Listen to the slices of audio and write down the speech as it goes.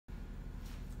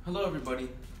Hello everybody.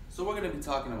 So we're going to be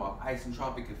talking about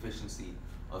isentropic efficiency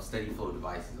of steady flow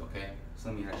devices, okay? So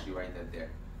let me actually write that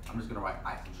there. I'm just going to write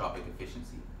isentropic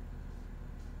efficiency.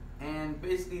 And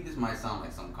basically this might sound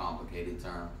like some complicated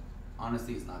term.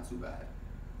 Honestly, it's not too bad.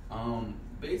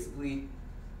 Basically,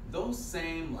 those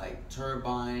same like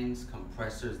turbines,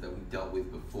 compressors that we dealt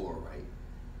with before, right?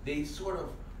 They sort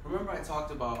of, remember I talked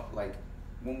about like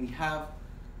when we have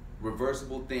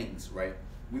reversible things, right?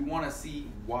 We want to see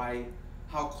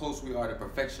how close we are to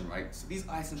perfection, right? So these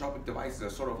isentropic devices are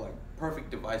sort of like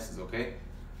perfect devices, okay?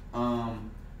 Now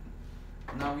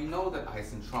we know that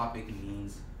isentropic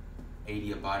means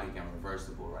adiabatic and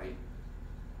reversible, right?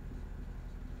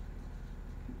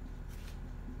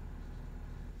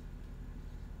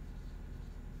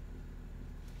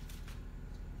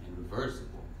 And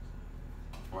reversible,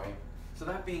 right? So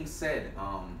that being said,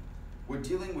 we're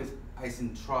dealing with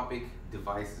isentropic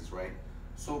devices, right?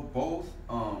 So both,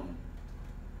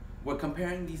 we're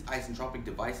comparing these isentropic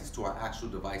devices to our actual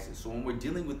devices. So when we're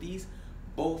dealing with these,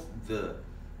 both the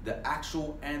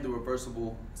actual and the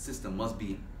reversible system must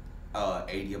be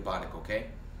adiabatic, okay?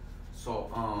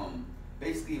 So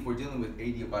basically, if we're dealing with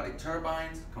adiabatic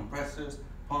turbines, compressors,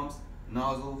 pumps,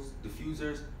 nozzles,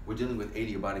 diffusers, we're dealing with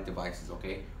adiabatic devices,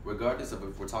 okay? Regardless of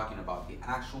if we're talking about the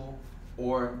actual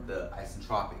or the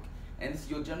isentropic. And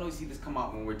you'll generally see this come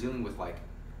out when we're dealing with like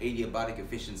adiabatic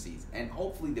efficiencies. And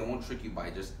hopefully they won't trick you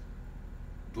by just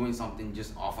doing something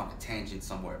just off on a tangent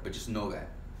somewhere, but just know that,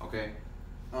 okay?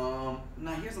 Now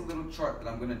here's a little chart that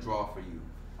I'm gonna draw for you,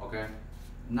 okay?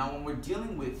 Now when we're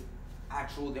dealing with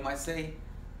actual, they might say,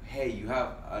 hey, you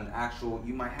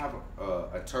might have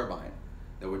a turbine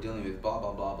that we're dealing with, blah,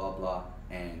 blah, blah, blah, blah,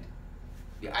 and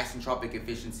the isentropic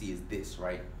efficiency is this,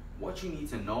 right? What you need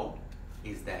to know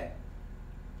is that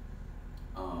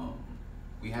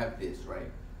we have this, right?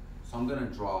 So I'm gonna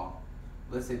draw,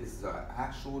 let's say this is our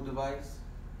actual device,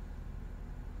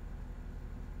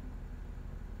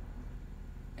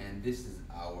 and this is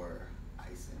our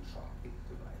isentropic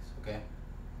device, okay?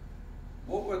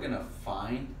 What we're gonna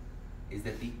find is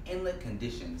that the inlet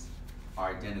conditions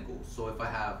are identical. So if I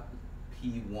have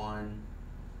P1,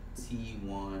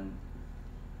 T1,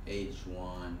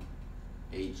 H1,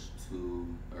 H2,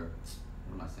 or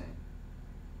what am I saying?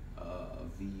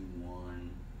 V1,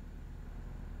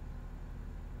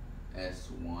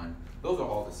 S1, those are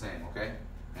all the same, okay?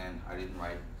 And I didn't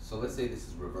write, so let's say this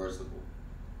is reversible.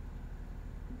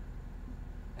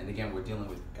 And again, we're dealing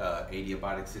with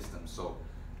adiabatic systems. So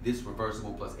this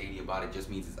reversible plus adiabatic just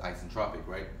means it's isentropic,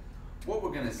 right? What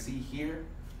we're gonna see here,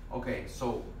 okay,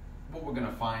 so what we're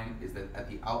gonna find is that at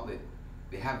the outlet,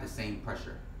 they have the same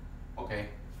pressure, okay?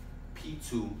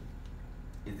 P2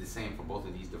 is the same for both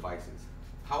of these devices.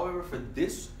 However, for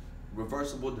this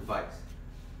reversible device,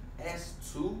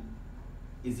 S2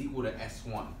 is equal to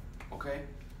S1, okay?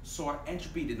 So our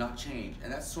entropy did not change,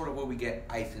 and that's sort of where we get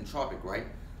isentropic, right?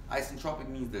 Isentropic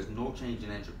means there's no change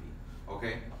in entropy,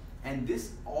 okay? And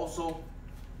this also,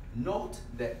 note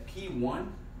that P1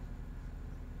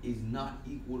 is not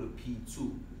equal to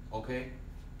P2, okay?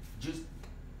 Just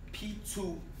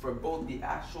P2 for both the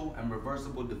actual and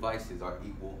reversible devices are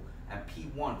equal, and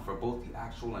P1 for both the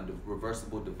actual and the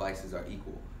reversible devices are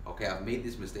equal, okay? I've made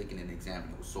this mistake in an exam,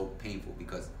 and it was so painful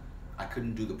because I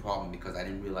couldn't do the problem because I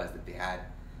didn't realize that they had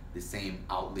the same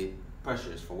outlet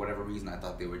pressures. For whatever reason, I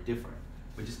thought they were different.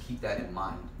 But just keep that in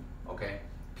mind, okay?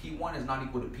 P1 is not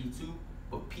equal to P2,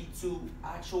 but P2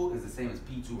 actual is the same as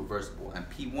P2 reversible, and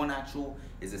P1 actual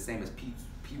is the same as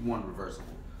P1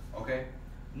 reversible, okay?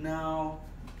 Now,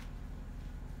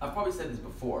 I've probably said this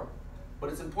before, but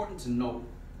it's important to note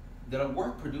that a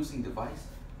work-producing device,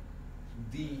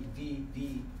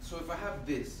 so if I have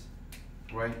this,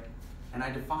 right, and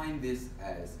I define this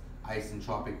as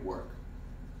isentropic work,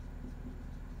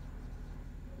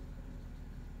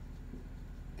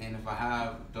 and if I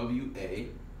have WA,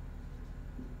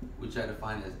 which I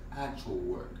define as actual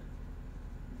work,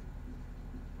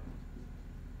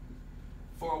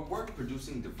 for a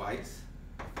work-producing device,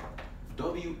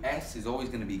 WS is always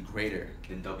going to be greater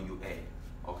than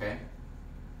WA, okay?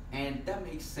 And that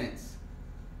makes sense.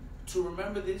 To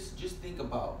remember this, just think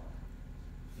about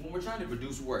when we're trying to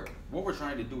produce work, what we're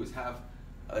trying to do is have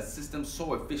a system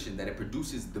so efficient that it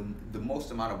produces the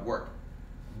most amount of work.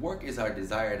 Work is our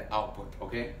desired output,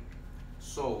 okay?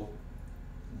 So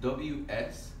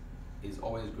WS is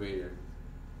always greater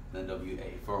than WA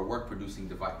for a work-producing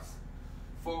device.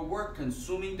 For a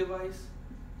work-consuming device,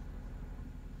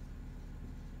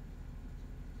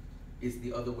 it's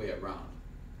the other way around.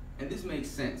 And this makes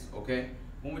sense, okay?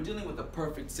 When we're dealing with a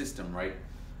perfect system, right,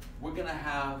 we're gonna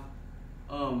have,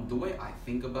 the way I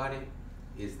think about it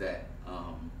is that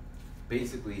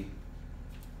basically,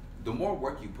 the more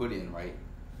work you put in, right,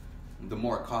 the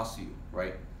more it costs you,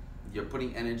 right? You're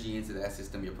putting energy into that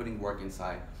system, you're putting work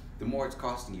inside, the more it's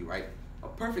costing you, right? A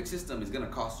perfect system is gonna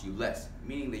cost you less,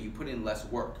 meaning that you put in less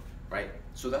work, right?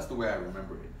 So that's the way I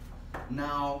remember it.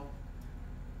 Now,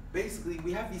 basically,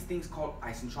 we have these things called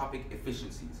isentropic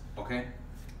efficiencies, okay?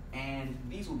 And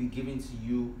these will be given to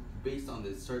you based on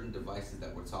the certain devices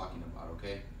that we're talking about,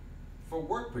 okay? For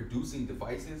work producing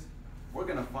devices, we're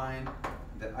gonna find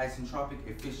that isentropic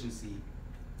efficiency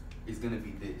is gonna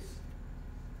be this.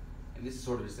 And this is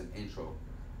sort of just an intro,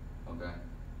 okay?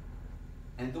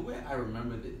 And the way I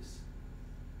remember this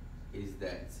is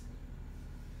that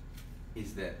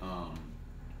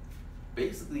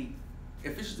basically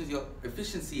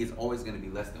efficiency is always gonna be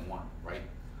less than 1, right?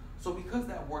 So because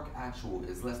that work actual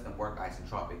is less than work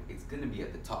isentropic, it's gonna be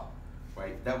at the top,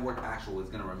 right? That work actual is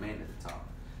gonna remain at the top.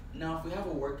 Now, if we have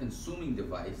a work consuming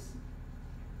device,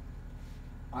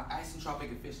 our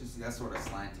isentropic efficiency, that's sort of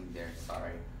slanting there,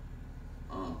 sorry.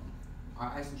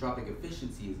 Our isentropic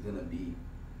efficiency is gonna be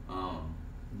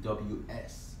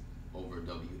WS over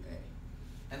WA.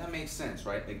 And that makes sense,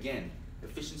 right? Again,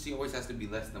 efficiency always has to be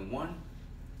less than 1.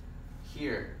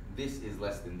 Here, this is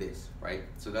less than this, right?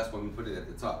 So that's why we put it at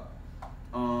the top.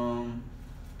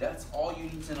 That's all you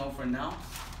need to know for now.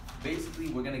 Basically,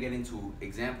 we're gonna get into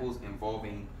examples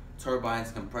involving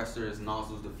turbines, compressors,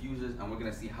 nozzles, diffusers, and we're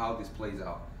gonna see how this plays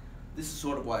out. This is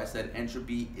sort of why I said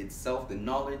entropy itself, the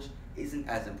knowledge, isn't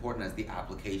as important as the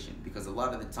application, because a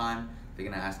lot of the time, they're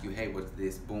gonna ask you, hey, what's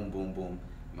this? Boom, boom, boom.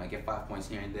 You might get 5 points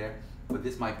here and there, but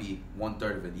this might be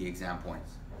 1/3 of the exam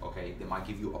points, okay? They might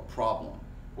give you a problem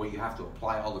where you have to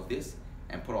apply all of this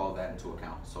and put all of that into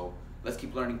account. So let's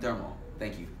keep learning thermo.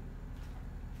 Thank you.